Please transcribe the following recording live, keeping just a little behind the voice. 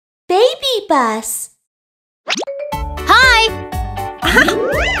BabyBus. Hi!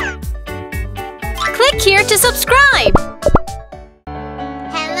 Click here to subscribe.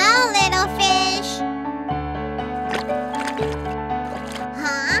 Hello, little fish.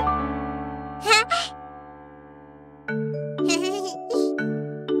 Huh?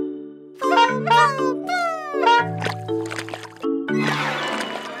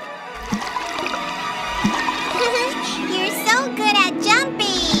 You're so good at jumping.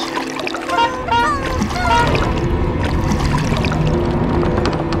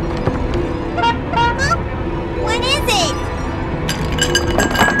 Huh? What is it?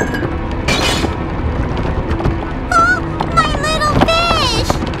 Oh, my little fish!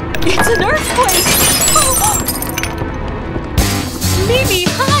 It's an earthquake! Mimi,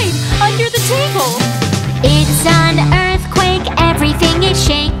 hide under the table! It's an earthquake, everything is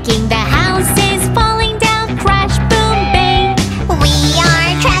shaking. The house is falling down, crash, boom, bang. We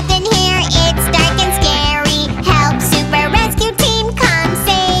are trapped in here, it's dark and scary. Help, Super Rescue Team, come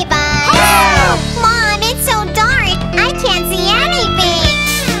save us! Help! Mom, it's so dark, I can't see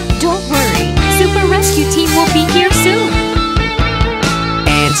anything! Don't worry, Super Rescue Team will be here soon.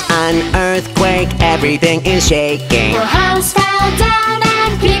 It's an earthquake, everything is shaking. The house fell down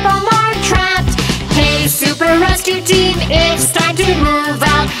and people are trapped. Hey, Super Rescue Team, it's time to move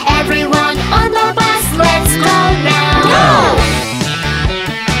out. Everyone on the bus, let's go now. Go!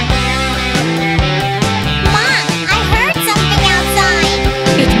 Mom, I heard something outside!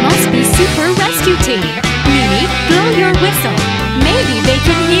 It must be Super Rescue Team. Mimi, blow your whistle. Maybe they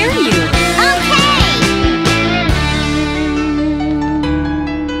can hear you. Okay!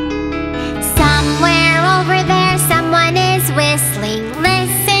 Somewhere over there, someone is whistling.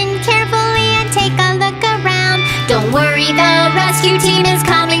 Listen carefully and take a look around. Don't worry, the rescue team is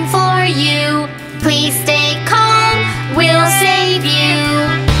coming for you. Please stay calm, we'll save you.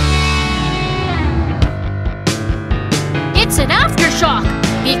 It's an aftershock.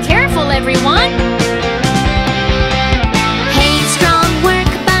 Be careful, everyone. Hey, strong work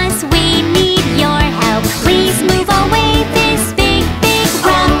bus, we need your help. Please move away this big, big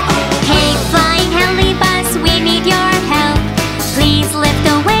rock. Hey, flying heli bus, we need your help. Please lift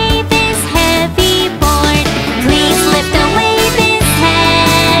away this heavy board. Please lift away this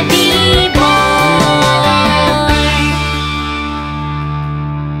heavy board.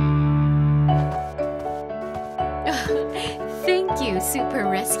 Thank you, Super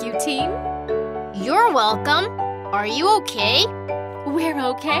Rescue Team. You're welcome. Are you okay? We're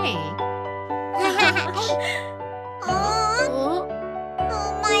okay. Oh,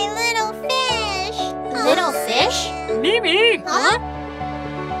 my little fish! Little fish? Mimi! Huh?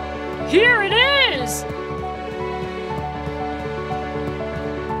 Here it is!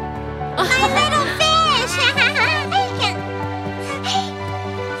 My little fish!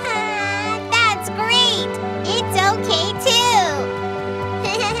 That's great! It's okay too!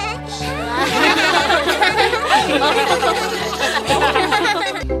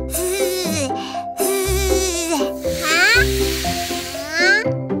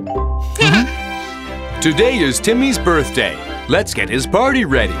 Today is Timmy's birthday. Let's get his party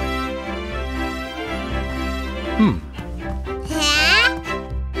ready. Huh?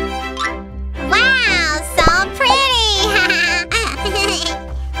 Wow, so pretty!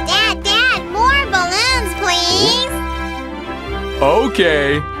 Dad, more balloons, please!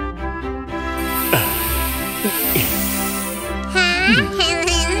 Okay.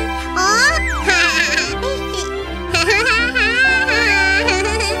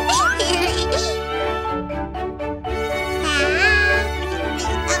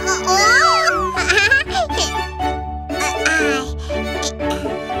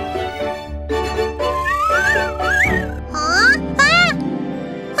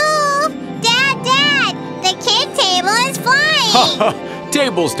 Dad, the cake table is flying!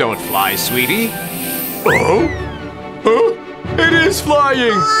 Tables don't fly, sweetie. Oh? Huh? It is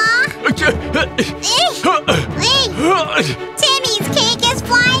flying! Timmy's cake is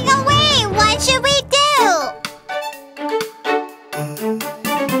flying away! What should we do?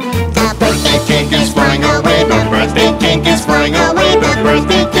 The birthday cake is flying away! The birthday cake is flying away! The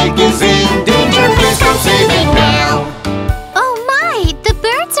birthday cake is in danger! Please come save it now! Oh my! The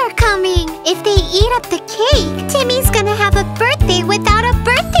birds are coming! If they eat up the cake, Timmy's gonna have a birthday without a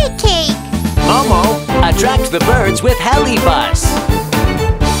birthday cake! Momo, attract the birds with HeliBus.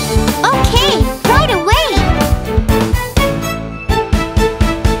 Okay, right away!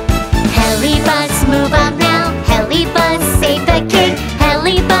 HeliBus, move on now! HeliBus, save the cake!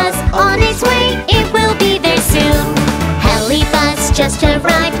 HeliBus, on its way, it will be there soon! HeliBus just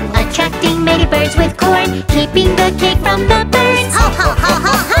arrived, attracting many birds with corn, keeping the cake from the birds! Ho, ho, ho,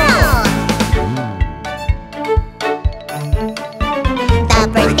 ho, ho!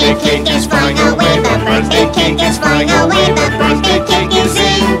 flying away. The birthday cake is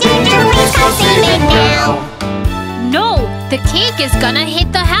in danger. Please come save it now. No, the cake is gonna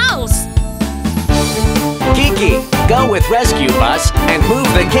hit the house. Kiki, go with Rescue Bus and move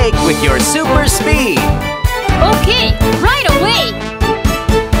the cake with your super speed. Okay, right away.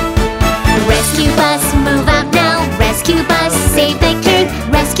 Rescue bus, move out now. Rescue bus, save the cake.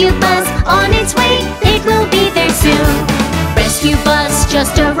 Rescue bus, on its way. It will be there soon. Rescue bus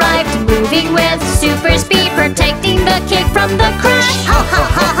just arrived, moving with super speed, protecting the cake from the crash. Ho, ho,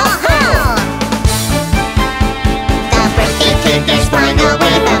 ho, ho, ho! The birthday cake is flying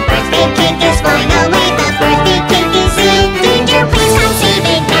away. The birthday cake is flying away. The birthday cake is in danger. Please come save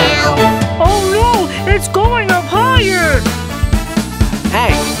it now. Oh no, it's going up higher.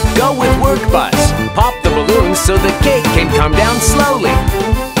 Hey, go with Work Bus. Pop the balloons so the cake can come down slowly.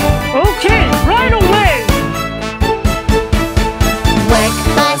 Okay, right away. Work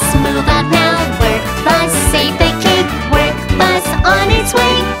bus, move out now. Work bus, save the cake. Work bus, on its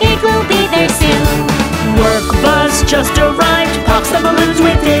way. It will be there soon. Work bus just arrived, pops the balloons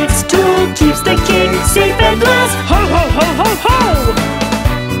with its tool, keeps the cake safe and blessed. Ho ho ho ho ho!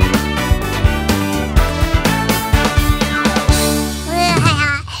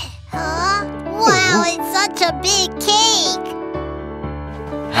 Wow, it's such a big cake.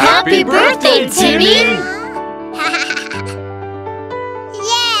 Happy birthday, Timmy!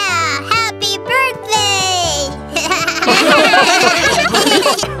 Yeah, happy birthday!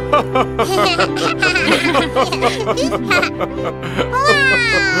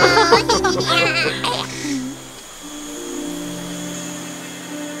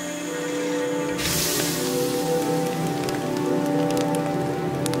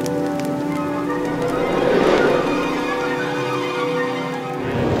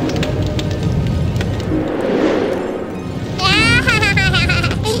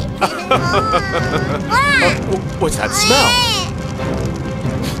 Wow! What's that smell?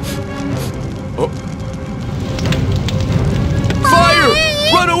 Oh. Fire!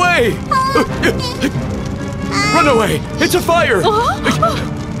 Run away! Run away! It's a fire!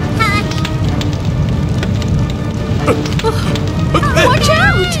 Watch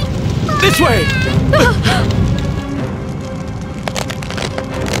out! This way!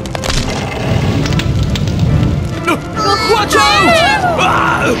 Watch out!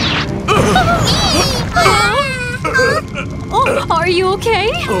 Oh, are you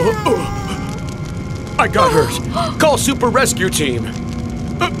okay? I got hurt. Call Super Rescue Team.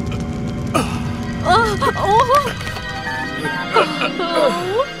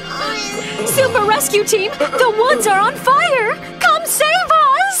 Super Rescue Team, the woods are on fire! Come save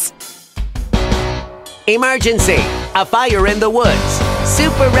us! Emergency! A fire in the woods.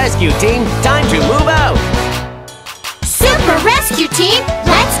 Super Rescue Team, time to move out. Super Rescue Team,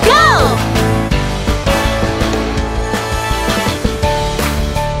 let's go!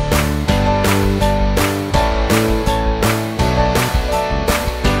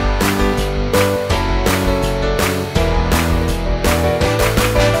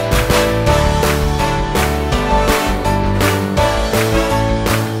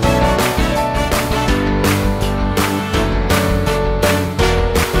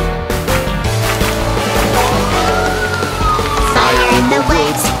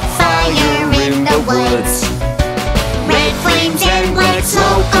 Red flames and black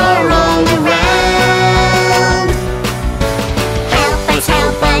smoke are all around.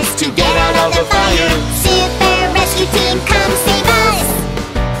 Help us to get out of the fire. Super Rescue Team, come save us.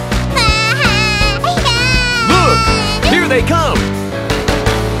 Look! Here they come!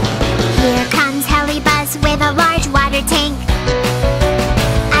 Here comes Helibus with a large water tank.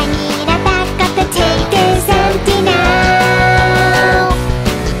 I need a backup, the tank is empty now.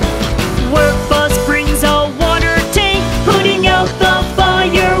 Work bus brings a water tank, putting out the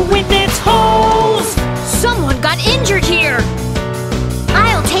fire with its hose. Someone got injured here!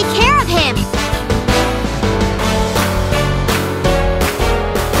 I'll take care of him.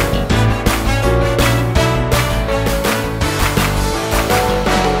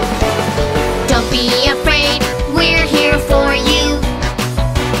 Don't be afraid, we're here for you.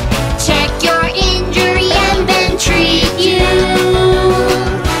 Check your injury and then treat you.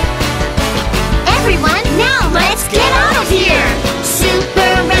 Everyone, now let's get out of here.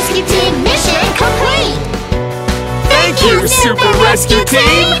 Super Rescue Team, mission complete. Thank you, Super Rescue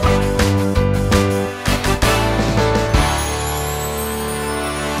Team!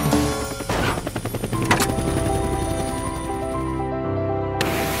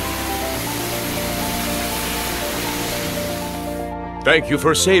 Thank you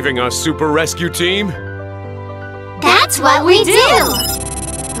for saving us, Super Rescue Team. That's what we do.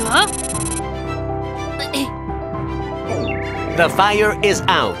 Huh? The fire is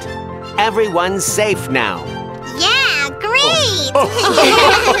out. Everyone's safe now. Yeah, great!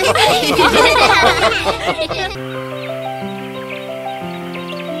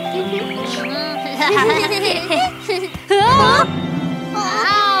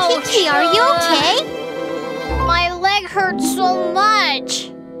 Kiki, are you okay? My leg hurts so much.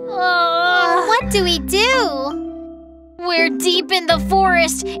 What do we do? We're deep in the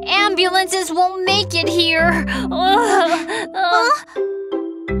forest. Ambulances won't make it here.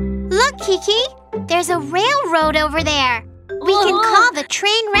 Look, Kiki, there's a railroad over there. We can call the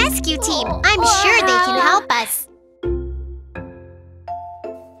train rescue team. I'm sure they can help us.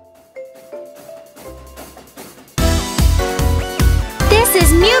 This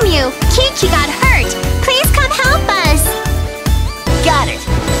is Mew Mew. Kiki got hurt. Please come help us. Got it.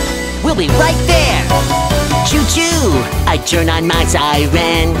 We'll be right there. Choo-choo. I turn on my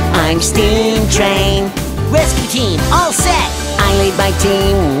siren. I'm Steam Train. Rescue team, all set. I lead my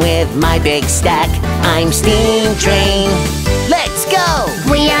team with my big stack. I'm Steam Train. Let's go.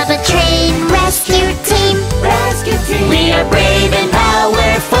 We are the train rescue team. Rescue team. We are brave and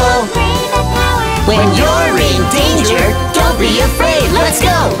powerful. When you're in danger, don't be afraid. Let's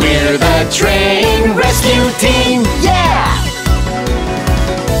go. We're the train rescue team. Yeah.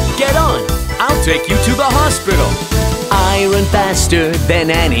 Get on. I'll take you to the hospital. I run faster than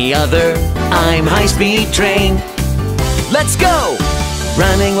any other. I'm high-speed train. Let's go!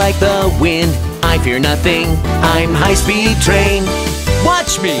 Running like the wind, I fear nothing. I'm high-speed train.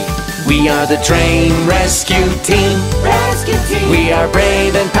 Watch me! We are the train rescue team. Rescue team. We are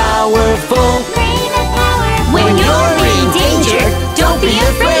brave and powerful. When you're in danger, don't be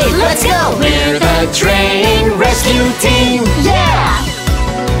afraid. Let's go. We're the train rescue team. Yeah.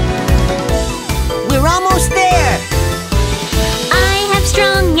 We're almost there. I have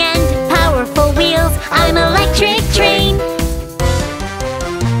strong and powerful wheels. I'm electric train.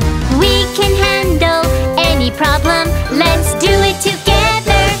 We can handle any problem. Let's do it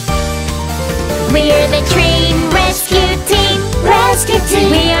together. We're the train rescue team. Rescue team.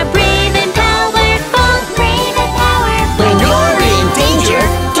 We are brave and powerful. When you're in danger,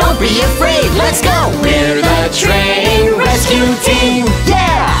 don't be afraid. Let's go. We're the train rescue team.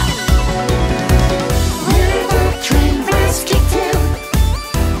 Yeah.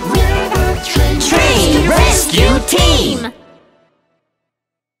 Train rescue team.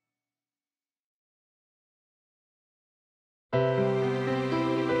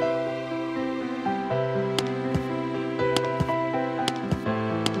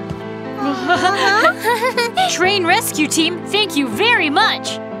 Train rescue team, thank you very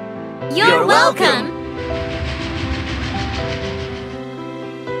much. You're welcome.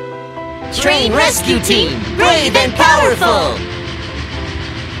 Train rescue team, brave and powerful.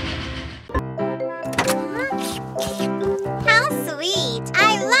 How sweet.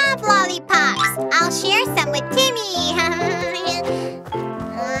 I love lollipops. I'll share some with Timmy.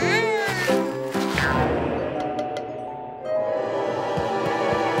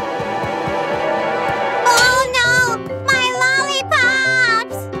 Oh no! My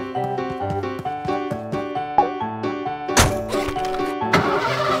lollipops!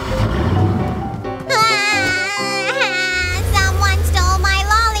 Someone stole my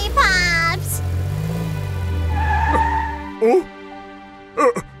lollipops!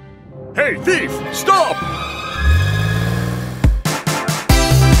 Hey, thief, stop!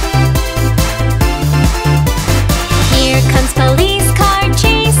 Here comes police car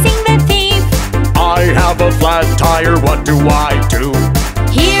chasing the thief. I have a flat tire, what do I do?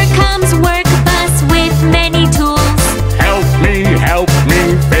 Here comes work bus with many tools. Help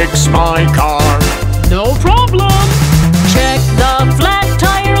me fix my car. No problem. Check the flat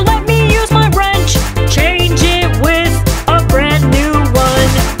tire. Let me use my wrench. Change it with a brand new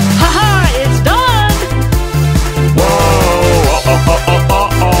one. Haha, it's done.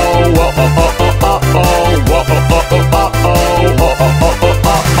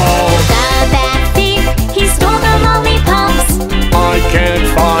 The bad thief, he stole the lollipops. I can't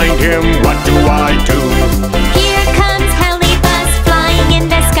find him, what do I do? Here comes Helly Bus flying in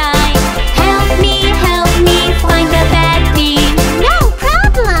the sky. Help me,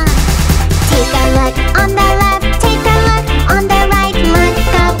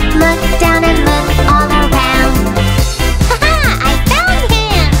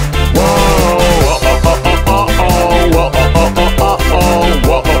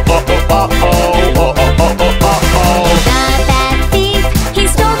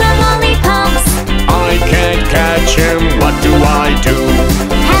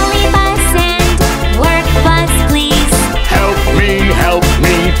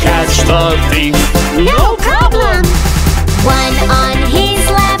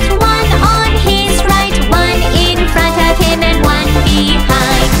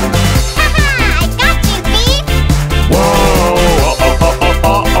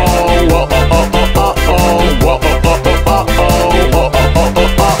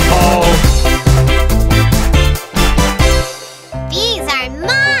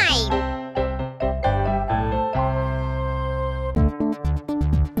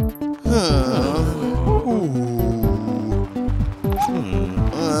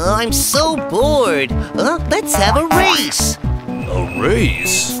 I'm so bored. Let's have a race. A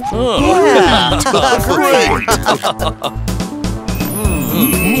race? Yeah, great.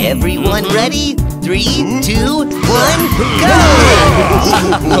 Everyone ready? 3, 2, 1, go!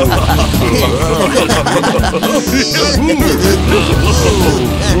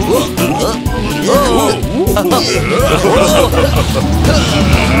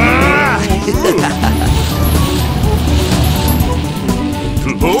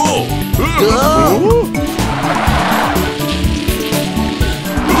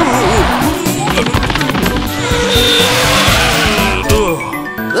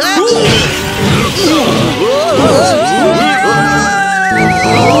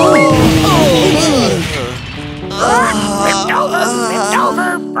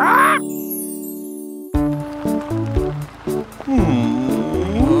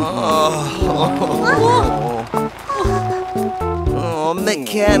 Oh,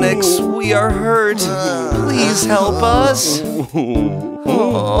 mechanics, we are hurt. Please help us. No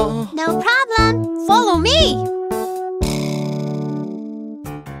problem. Follow me.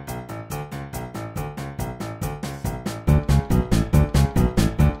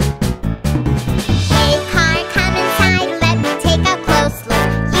 Hey, car, come inside. Let me take a close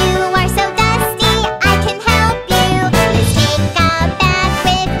look. You are so dusty, I can help you. Let's take a bath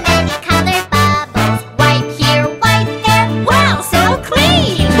with many colored bubbles. Wipe here, wipe there. Wow, so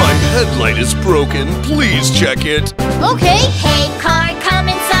clean. My headlight is broken. Please check it. Okay. Hey, car, come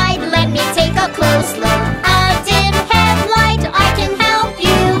inside. Let me take a close look. A dim headlight, I can help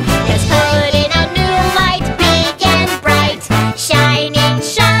you. Let's put in a new light, big and bright, shining,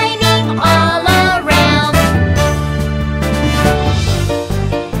 shining all around.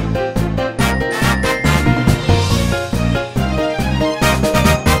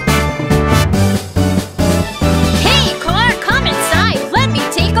 Hey, car, come inside. Let me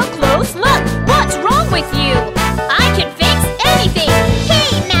take a close look. What's wrong with you? I can fix anything.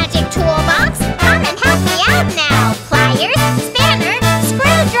 Hey, magic toolbox, come and help me out now. Pliers, spanner,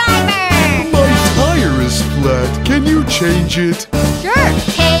 screwdriver. My tire is flat. Can you change it? Sure.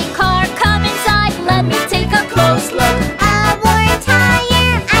 Hey, car, come inside. Let me take a close look. A worn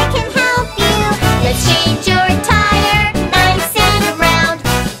tire, I can help you. Let's change your tire, nice and round.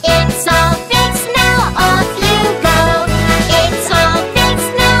 It's all fixed now, off you go. It's all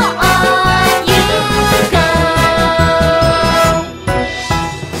fixed now, off you go.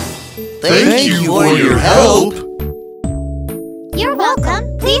 Thank you for your help. You're welcome.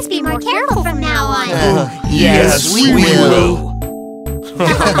 Please be more careful from now on. Yes, we will.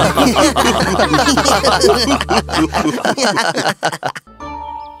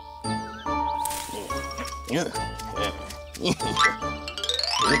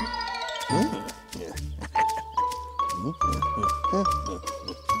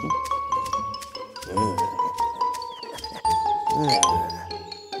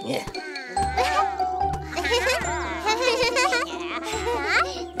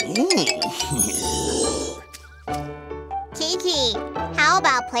 Kiki, how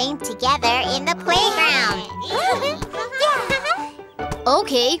about playing together in the playground?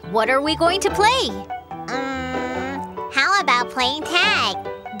 Okay, what are we going to play? How about playing tag?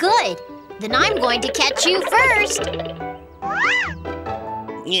 Good. Then I'm going to catch you first.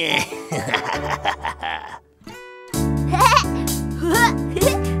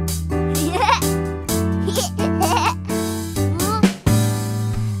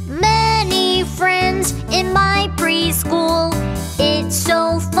 Many friends in my preschool. It's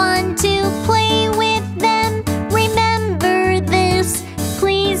so fun to play with them. Remember this,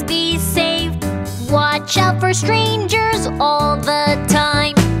 please be safe. Watch out for strangers all the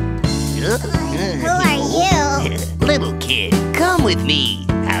time. Who are you? Little kid, come with me.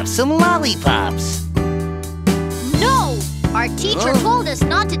 Have some lollipops. No! Our teacher told us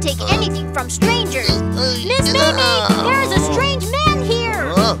not to take anything from strangers. Miss Mimi, there's a strange man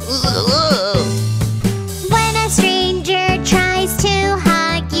here. When a stranger tries to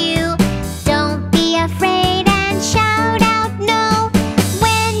hug you, don't be afraid and shout out no.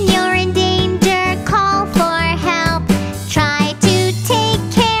 When you're in danger, call for help. Try to take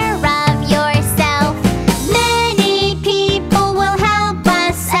care of yourself. Many people will help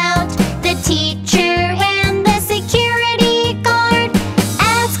us out. The teacher and the security guard.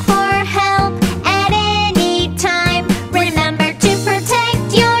 Ask for help at any time. Remember to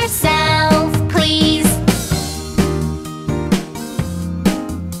protect yourself, please.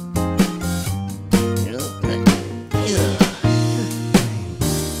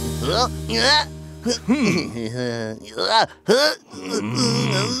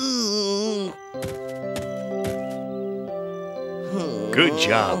 Good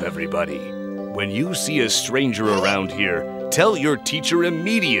job, everybody. When you see a stranger around here, tell your teacher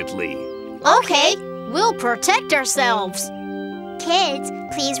immediately. Okay, we'll protect ourselves. Kids,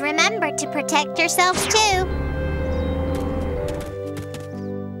 please remember to protect yourselves too.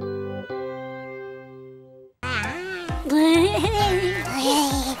 Do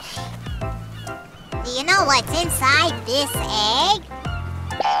you know what's inside this egg?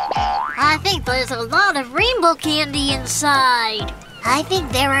 I think there's a lot of rainbow candy inside. I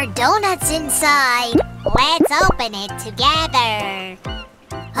think there are donuts inside. Let's open it together.